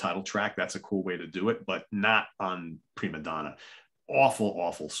Salisbury, the title track. That's a cool way to do it, but not on Prima Donna.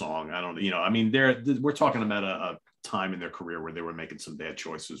 Awful song. I don't, you know, I mean, we're talking about a time in their career where they were making some bad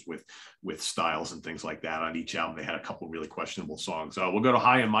choices with styles and things like that. On each album, they had a couple really questionable songs. We'll go to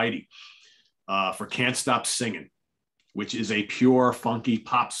High and Mighty for Can't Stop Singing, which is a pure funky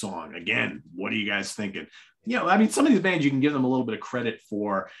pop song. Again, what are you guys thinking? You know, I mean, some of these bands, you can give them a little bit of credit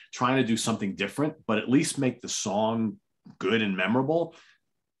for trying to do something different, but at least make the song good and memorable.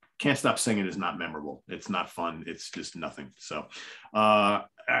 Can't Stop Singing is not memorable. It's not fun. It's just nothing. So, all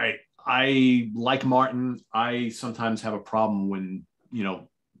right. I like Martin. I sometimes have a problem when, you know,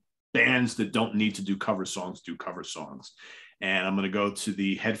 bands that don't need to do cover songs do cover songs. And I'm going to go to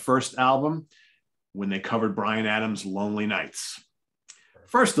the Head First album, when they covered Bryan Adams' Lonely Nights.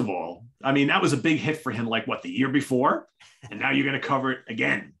 First of all, I mean, that was a big hit for him, like what, the year before? And now you're going to cover it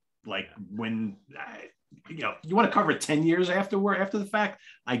again. Like when, you know, you want to cover it 10 years after the fact?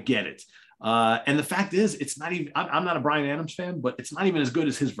 I get it. And the fact is, it's not even, I'm not a Bryan Adams fan, but it's not even as good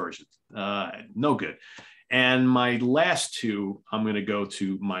as his version. No good. And my last two, I'm going to go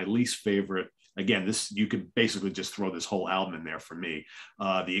to my least favorite. Again, this, you could basically just throw this whole album in there for me.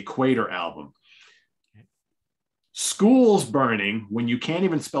 The Equator album. Schools Burning, when you can't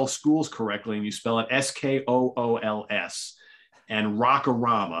even spell schools correctly and you spell it Skools, and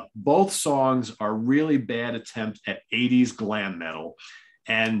Rockorama. Both songs are really bad attempts at 80s glam metal.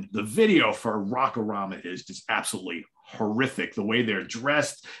 And the video for Rockorama is just absolutely horrific. The way they're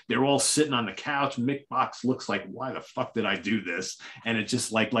dressed, they're all sitting on the couch. Mick Box looks like, why the fuck did I do this? And it's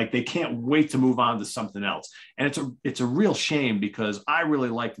just like they can't wait to move on to something else. And it's a real shame, because I really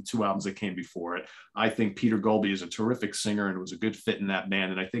like the two albums that came before it. I think Peter Golby is a terrific singer and was a good fit in that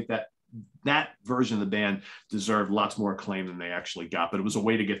band. And I think that version of the band deserved lots more acclaim than they actually got, but it was a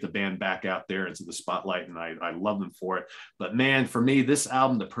way to get the band back out there into the spotlight, and I love them for it. But man, for me, this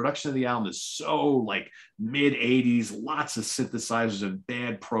album, the production of the album is so like mid 80s, lots of synthesizers and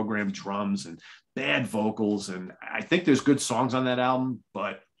bad programmed drums and bad vocals. And I think there's good songs on that album,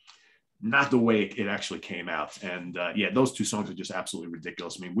 but not the way it actually came out. And yeah, those two songs are just absolutely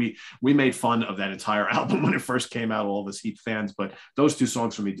ridiculous. I mean, we made fun of that entire album when it first came out, all of us Heat fans, but those two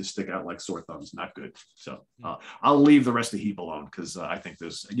songs for me just stick out like sore thumbs. Not good. So I'll leave the rest of Heap alone, because I think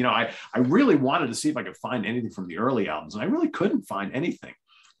there's, you know, I really wanted to see if I could find anything from the early albums, and I really couldn't find anything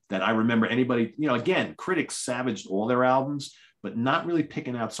that I remember anybody, you know, again, critics savaged all their albums, but not really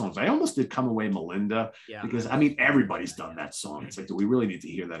picking out songs. I almost did Come Away Melinda, because I mean, everybody's done that song. It's like, do we really need to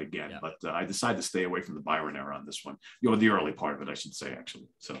hear that again? Yeah. But I decided to stay away from the Byron era on this one, you know, the early part of it, I should say, actually.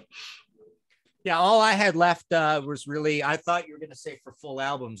 So. Yeah, all I had left was really, I thought you were going to say for full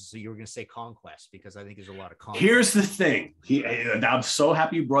albums, so you were going to say Conquest, because I think there's a lot of Conquest. Here's the thing. I'm so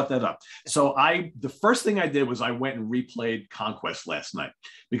happy you brought that up. So the first thing I did was I went and replayed Conquest last night,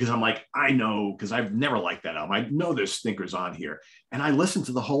 because I'm like, I know, because I've never liked that album. I know there's stinkers on here. And I listened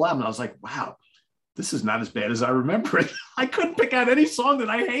to the whole album and I was like, wow, this is not as bad as I remember it. I couldn't pick out any song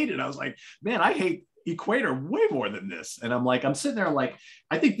that I hated. I was like, man, I hate Equator way more than this. And I'm sitting there like,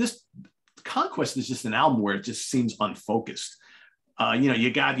 I think this Conquest is just an album where it just seems unfocused.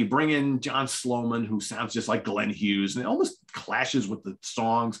 You bring in John Sloman, who sounds just like Glenn Hughes, and it almost clashes with the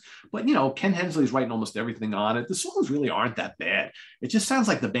songs. But, Ken Hensley's writing almost everything on it. The songs really aren't that bad. It just sounds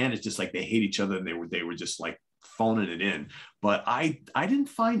like the band is just like they hate each other, and they were just like phoning it in. But I didn't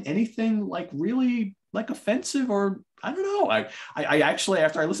find anything like really like offensive, or I don't know. I actually,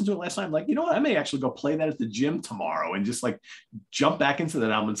 after I listened to it last night, I'm like, you know what? I may actually go play that at the gym tomorrow and just like jump back into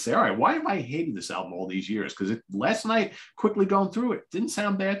that album and say, all right, why have I hated this album all these years? Because last night, quickly going through it, didn't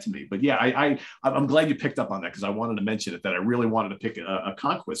sound bad to me. But yeah, I'm glad you picked up on that, because I wanted to mention it, that I really wanted to pick a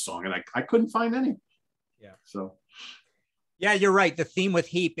Conquest song, and I couldn't find any. Yeah. So. Yeah, you're right. The theme with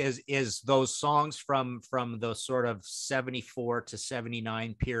Heap is those songs from the sort of 74 to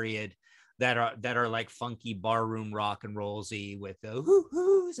 79 period that are like funky barroom rock and rollsy with the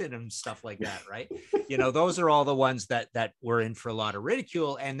hoo-hoos in them, stuff like that, right? Those are all the ones that were in for a lot of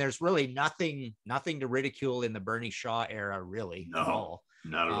ridicule, and there's really nothing to ridicule in the Bernie Shaw era, really. No, at all.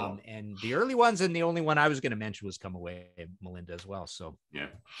 Not at all. And the early ones, and the only one I was going to mention was Come Away, Melinda, as well. So yeah.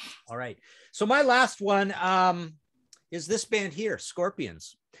 All right. So my last one is this band here,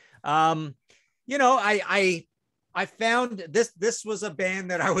 Scorpions. I found this was a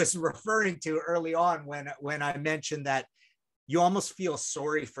band that I was referring to early on when I mentioned that you almost feel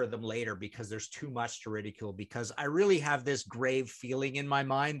sorry for them later because there's too much to ridicule, because I really have this grave feeling in my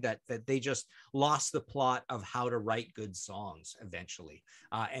mind that they just lost the plot of how to write good songs eventually.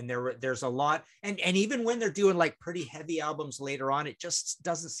 And there's a lot, and even when they're doing like pretty heavy albums later on, it just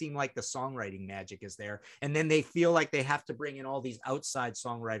doesn't seem like the songwriting magic is there. And then they feel like they have to bring in all these outside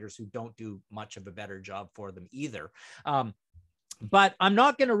songwriters who don't do much of a better job for them either. But I'm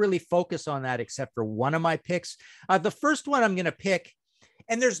not going to really focus on that except for one of my picks. The first one I'm going to pick,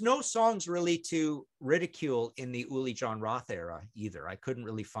 and there's no songs really to ridicule in the Uli John Roth era either. I couldn't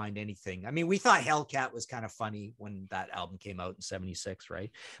really find anything. I mean, we thought Hellcat was kind of funny when that album came out in 76, right?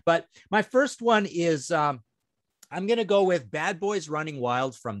 But my first one is... I'm going to go with Bad Boys Running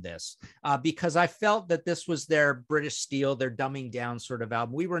Wild from this, because I felt that this was their British Steel, their dumbing down sort of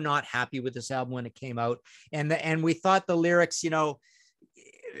album. We were not happy with this album when it came out. And we thought the lyrics,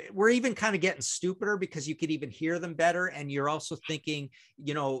 we're even kind of getting stupider because you could even hear them better. And you're also thinking,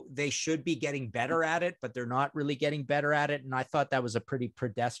 they should be getting better at it, but they're not really getting better at it. And I thought that was a pretty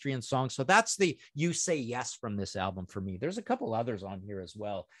pedestrian song. So that's the You Say Yes from this album for me. There's a couple others on here as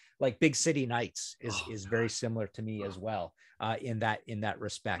well. Like Big City Nights is very similar to me as well in that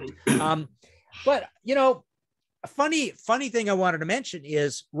respect. But, a funny thing I wanted to mention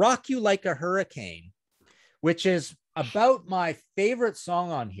is Rock You Like a Hurricane, which is about my favorite song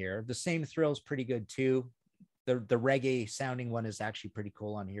on here. The Same Thrill's pretty good too. The reggae sounding one is actually pretty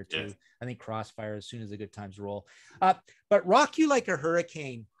cool on here too. Yeah. I think Crossfire, As Soon as the Good Times Roll. But Rock You Like a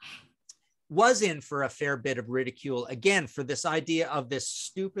Hurricane was in for a fair bit of ridicule, again, for this idea of this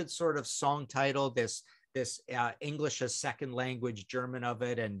stupid sort of song title, this English as second language, German of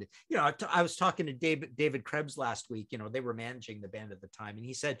it. And, I was talking to David Krebs last week, they were managing the band at the time. And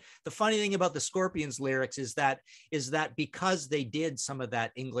he said, the funny thing about the Scorpions lyrics is that because they did some of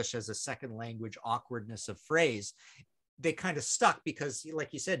that English as a second language awkwardness of phrase, they kind of stuck, because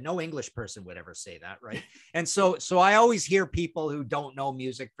like you said, no English person would ever say that. Right. And so I always hear people who don't know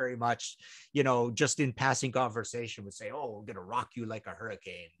music very much, just in passing conversation would say, oh, we're going to rock you like a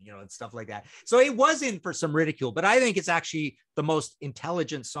hurricane, and stuff like that. So it was in for some ridicule, but I think it's actually the most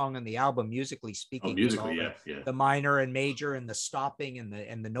intelligent song on the album, musically speaking. The minor and major and the stopping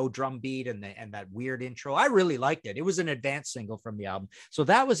and the no drum beat and that weird intro. I really liked it. It was an advanced single from the album. So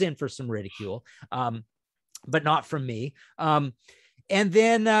that was in for some ridicule. But not from me. And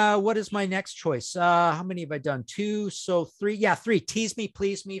then what is my next choice? How many have I done? 2, so 3. Yeah, 3. Tease Me,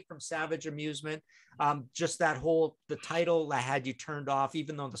 Please Me from Savage Amusement. Just the title that had you turned off,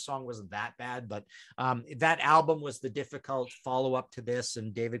 even though the song wasn't that bad. But that album was the difficult follow-up to this.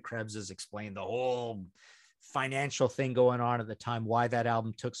 And David Krebs has explained the whole financial thing going on at the time, why that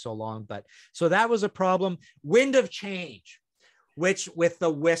album took so long. But so that was a problem. Wind of Change, which with the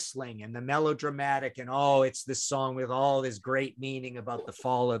whistling and the melodramatic and it's this song with all this great meaning about the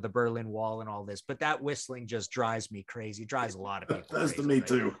fall of the Berlin Wall and all this, but that whistling just drives me crazy. It drives a lot of people crazy. To me right?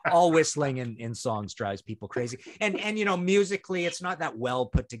 Too. All whistling in songs drives people crazy. And musically, it's not that well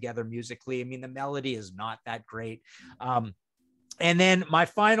put together musically. I mean, the melody is not that great. And then my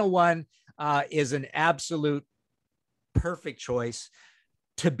final one is an absolute perfect choice.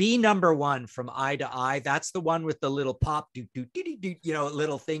 To Be Number One from Eye to Eye. That's the one with the little pop,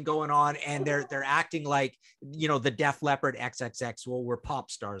 little thing going on, and they're acting like, the Def Leppard XXX. Well, we're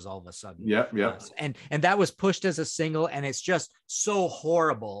pop stars all of a sudden. Yep. And that was pushed as a single, and it's just so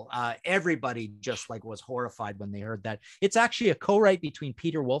horrible. Everybody just like was horrified when they heard that. It's actually a co-write between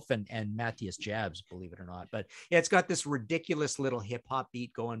Peter Wolf and Matthias Jabs, believe it or not. But yeah, it's got this ridiculous little hip hop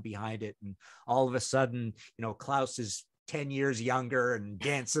beat going behind it, and all of a sudden, Klaus is 10 years younger and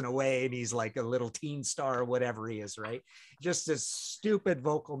dancing away, and he's like a little teen star or whatever he is, right? Just this stupid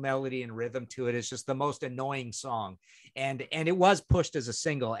vocal melody and rhythm to it. It's just the most annoying song, and it was pushed as a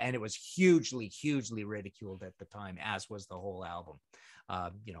single, and it was hugely ridiculed at the time, as was the whole album.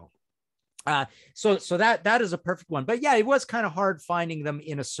 So that is a perfect one. But yeah, it was kind of hard finding them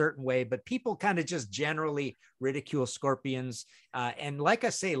in a certain way, but people kind of just generally ridicule Scorpions. And like I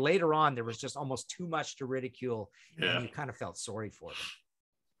say, later on, there was just almost too much to ridicule, and you kind of felt sorry for them.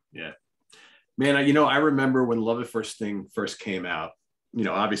 Yeah, man. I remember when Love at First Sting first came out,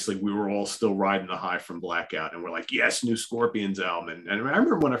 obviously we were all still riding the high from Blackout, and we're like, yes, new Scorpions album. And I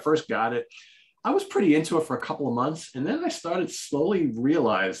remember when I first got it, I was pretty into it for a couple of months, and then I started slowly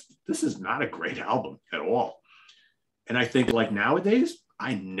realize this is not a great album at all. And I think like nowadays,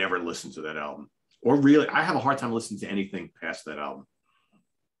 I never listen to that album, or really, I have a hard time listening to anything past that album.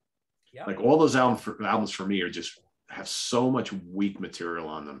 Yeah. Like all those albums for me are just have so much weak material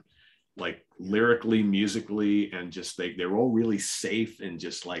on them, like lyrically, musically, and just they're all really safe and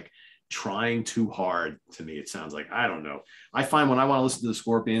just like trying too hard to me. It sounds like, I don't know. I find when I want to listen to the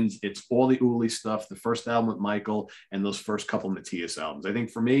Scorpions, it's all the Uli stuff, the first album with Michael, and those first couple Matthias albums. I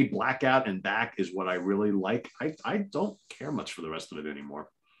think for me, Blackout and Back is what I really like. I don't care much for the rest of it anymore.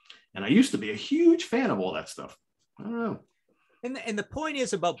 And I used to be a huge fan of all that stuff. I don't know. And the point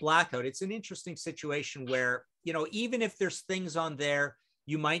is about Blackout, it's an interesting situation where, even if there's things on there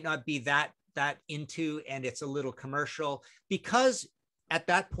you might not be that into, and it's a little commercial, because at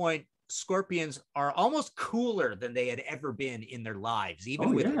that point, Scorpions are almost cooler than they had ever been in their lives,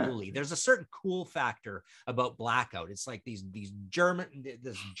 even with Uli. There's a certain cool factor about Blackout. It's like this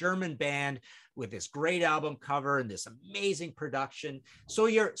German band with this great album cover and this amazing production. So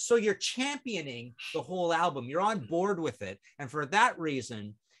you're championing the whole album. You're on board with it, and for that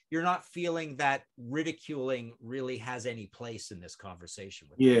reason, you're not feeling that ridiculing really has any place in this conversation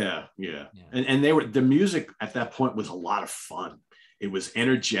with them. Yeah. And the music at that point was a lot of fun. It was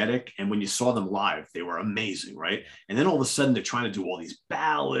energetic. And when you saw them live, they were amazing, right? And then all of a sudden they're trying to do all these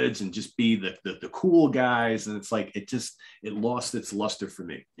ballads and just be the cool guys. And it's like, it lost its luster for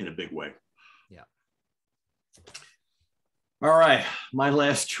me in a big way. Yeah. All right. My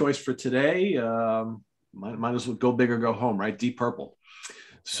last choice for today, might as well go big or go home, right? Deep Purple.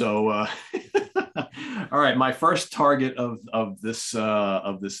 So, all right. My first target of this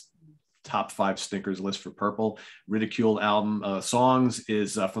top 5 stinkers list for Purple Ridiculed album songs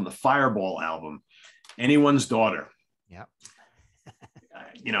is from the Fireball album, Anyone's Daughter. Yeah.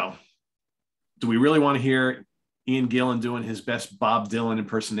 Do we really want to hear Ian Gillan doing his best Bob Dylan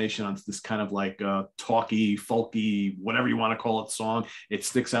impersonation on this kind of like talky, folky, whatever you want to call it song? It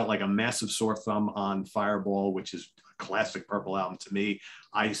sticks out like a massive sore thumb on Fireball, which is a classic Purple album to me.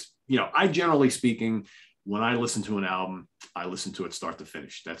 I generally speaking, when I listen to an album, I listen to it start to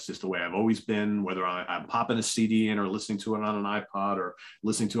finish. That's just the way I've always been, whether I'm popping a CD in or listening to it on an iPod or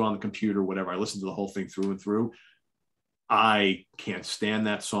listening to it on the computer, whatever. I listen to the whole thing through and through. I can't stand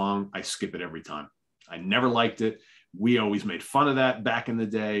that song. I skip it every time. I never liked it. We always made fun of that back in the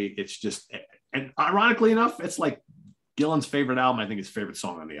day. It's just, and ironically enough, it's like Gillan's favorite album. I think his favorite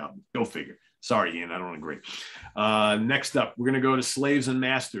song on the album. Go figure. Sorry, Ian, I don't agree. Next up, we're going to go to Slaves and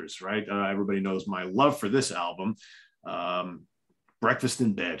Masters, right? Everybody knows my love for this album. Breakfast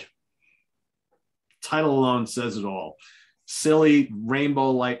in Bed. Title alone says it all. Silly rainbow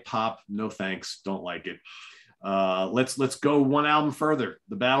light pop. No thanks. Don't like it. Let's go one album further.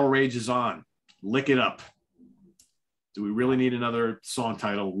 The Battle Rages On. Lick It Up. Do we really need another song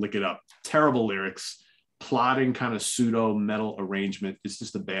title? Lick It Up. Terrible lyrics. Plotting kind of pseudo metal arrangement. It's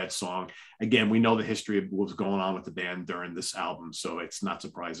just a bad song. Again, we know the history of what was going on with the band during this album, so it's not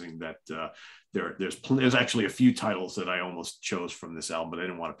surprising that there's actually a few titles that I almost chose from this album, but I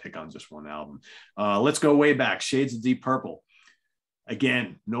didn't want to pick on just one album. Let's go way back. Shades of Deep Purple.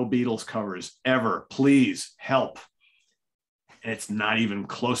 Again, no Beatles covers ever. Please help. And it's not even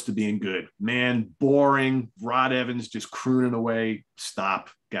close to being good. Man, boring. Rod Evans just crooning away.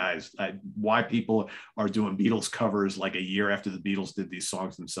 Stop, guys. Why people are doing Beatles covers like a year after the Beatles did these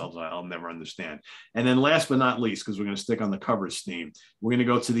songs themselves, I'll never understand. And then last but not least, because we're going to stick on the covers theme, we're going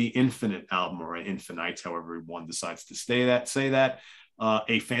to go to the Infinite album, or Infinite, however one decides to say that.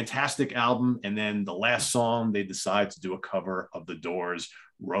 a fantastic album. And then the last song, they decide to do a cover of The Doors'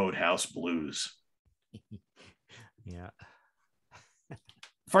 Roadhouse Blues. Yeah.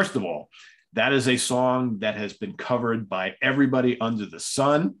 First of all, that is a song that has been covered by everybody under the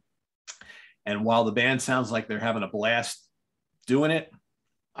sun. And while the band sounds like they're having a blast doing it,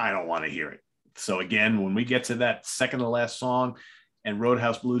 I don't want to hear it. So again, when we get to that second to last song and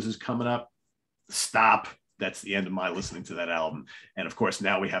Roadhouse Blues is coming up, stop. That's the end of my listening to that album. And of course,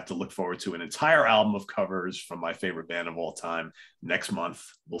 now we have to look forward to an entire album of covers from my favorite band of all time next month.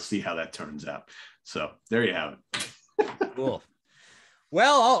 We'll see how that turns out. So there you have it. Cool.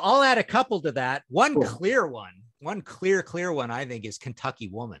 Well, I'll add a couple to that. One Cool. clear one, I think, is Kentucky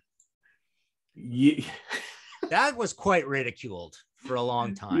Woman. Yeah. That was quite ridiculed for a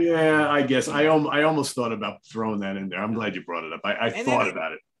long time. Yeah, I guess I almost thought about throwing that in there. I'm glad you brought it up. I thought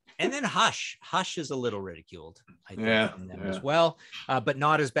about it. And then Hush is a little ridiculed, I think, as well, but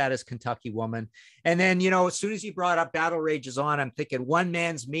not as bad as Kentucky Woman. And then, as soon as you brought up Battle Rages On, I'm thinking One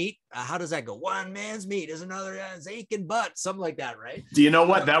Man's Meat. How does that go? One man's meat is another aching butt, something like that, right? Do you know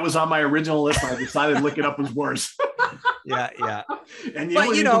what? That was on my original list. I decided to look it up was worse. Yeah. And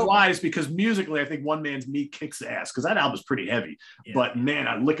you know why is because musically, I think One Man's Meat kicks ass because that album's pretty heavy. Yeah. But man,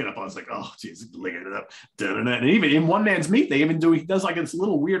 I look it up. I was like, oh, geez, licking it up. And even in One Man's Meat, he does like this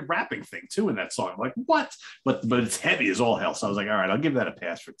little weird rapping thing too in that song. I'm like, what? But it's heavy as all hell. So I was like, all right, I'll give that a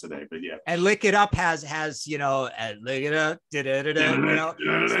pass for today. But yeah. And Lick It Up has Lick It Up,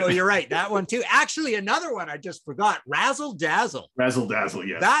 So you're right. That one too. Actually, another one I just forgot, Razzle Dazzle. Razzle Dazzle,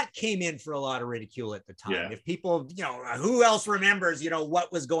 yes. That came in for a lot of ridicule at the time. Yeah. If people, who else remembers,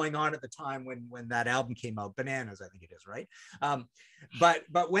 what was going on at the time when that album came out? Bananas, I think it is, right?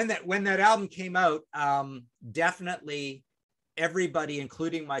 But when that album came out, definitely everybody,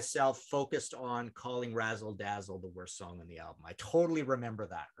 including myself, focused on calling Razzle Dazzle the worst song on the album. I totally remember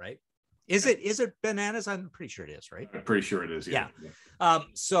that, right? Is it Bananas? I'm pretty sure it is, right? I'm pretty sure it is. Yeah.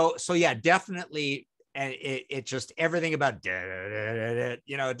 So yeah, definitely. And it just everything about that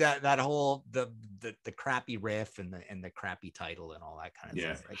whole the crappy riff and the crappy title and all that kind of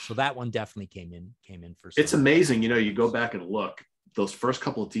stuff, right? So that one definitely came in for. It's amazing, you go back and look those first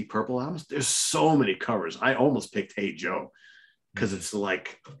couple of Deep Purple albums. There's so many covers. I almost picked Hey Joe because it's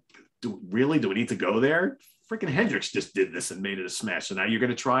like, do we need to go there? Freaking Hendrix just did this and made it a smash. So now you're going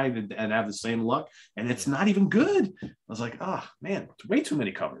to try and have the same luck, and it's not even good. I was like, oh man, it's way too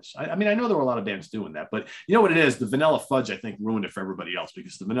many covers. I mean, I know there were a lot of bands doing that, but you know what it is? The Vanilla Fudge, I think, ruined it for everybody else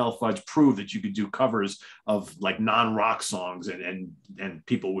because the Vanilla Fudge proved that you could do covers of like non-rock songs and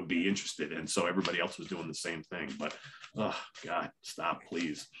people would be interested. And so everybody else was doing the same thing. But oh God, stop,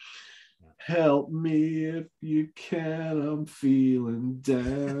 please. Help me if you can. I'm feeling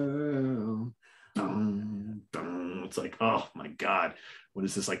down. It's like, oh my God, what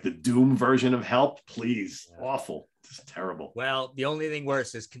is this, like the Doom version of Help? Please. Awful. It's terrible. Well, the only thing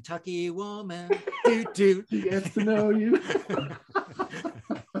worse is Kentucky Woman. She gets to know you.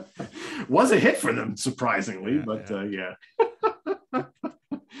 Was a hit for them, surprisingly, but yeah.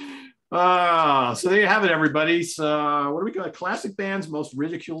 So there you have it, everybody. So what do we got? Classic bands, most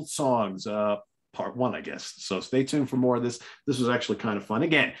ridiculed songs, part 1, I guess. So stay tuned for more of this. This was actually kind of fun.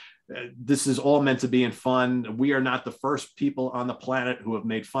 Again, this is all meant to be in fun. We are not the first people on the planet who have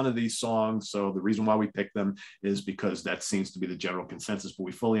made fun of these songs. So the reason why we picked them is because that seems to be the general consensus, but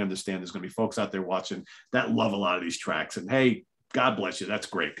we fully understand there's going to be folks out there watching that love a lot of these tracks. And hey, God bless you. That's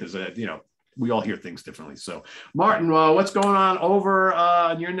great. Because, we all hear things differently. So Martin, what's going on over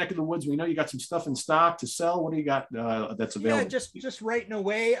in your neck of the woods? We know you got some stuff in stock to sell. What do you got that's available? Yeah, just writing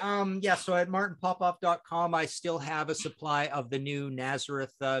away. So at martinpopoff.com, I still have a supply of the new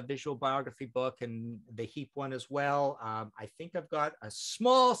Nazareth visual biography book and the Heap one as well. I think I've got a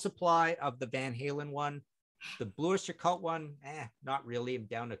small supply of the Van Halen one. The Blue Oyster Cult one, not really. I'm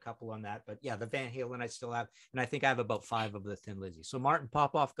down to a couple on that, but yeah, the Van Halen I still have, and I think I have about 5 of the Thin Lizzy. So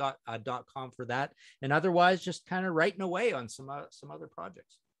martinpopoff.com for that, and otherwise just kind of writing away on some other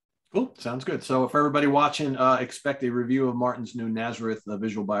projects. Cool. Sounds good. So for everybody watching, expect a review of Martin's new Nazareth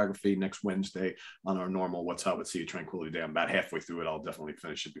visual biography next Wednesday on our normal What's Up at Sea of Tranquility Day. I'm about halfway through it. I'll definitely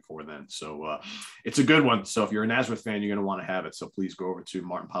finish it before then. So it's a good one. So if you're a Nazareth fan, you're going to want to have it. So please go over to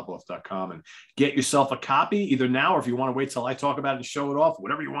martinpopoff.com and get yourself a copy either now, or if you want to wait till I talk about it and show it off,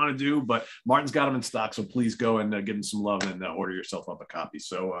 whatever you want to do. But Martin's got them in stock. So please go and give him some love and order yourself up a copy.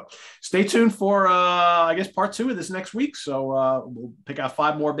 So stay tuned for, I guess, part 2 of this next week. So we'll pick out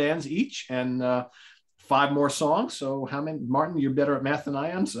 5 more bands each and 5 more songs. So how many, Martin, you're better at math than I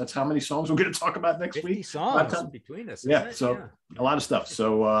am. So that's how many songs we're going to talk about next 50 week. songs between us. Yeah. So a lot of stuff.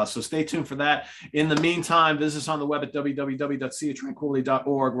 So stay tuned for that. In the meantime, visit us on the web at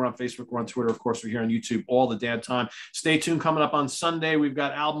www.seatranquility.org. We're on Facebook. We're on Twitter. Of course, we're here on YouTube all the damn time. Stay tuned. Coming up on Sunday, we've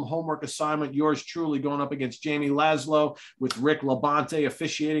got album homework assignment. Yours truly going up against Jamie Laszlo with Rick Labonte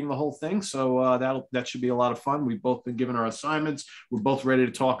officiating the whole thing. So that should be a lot of fun. We've both been given our assignments. We're both ready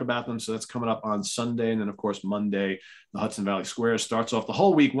to talk about them. So that's coming up on Sunday. And then, of course, Monday, the Hudson Valley Square starts off the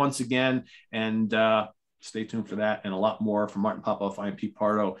whole week once again. And stay tuned for that and a lot more from Martin Popoff. I'm Pete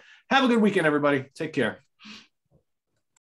Pardo. Have a good weekend, everybody. Take care.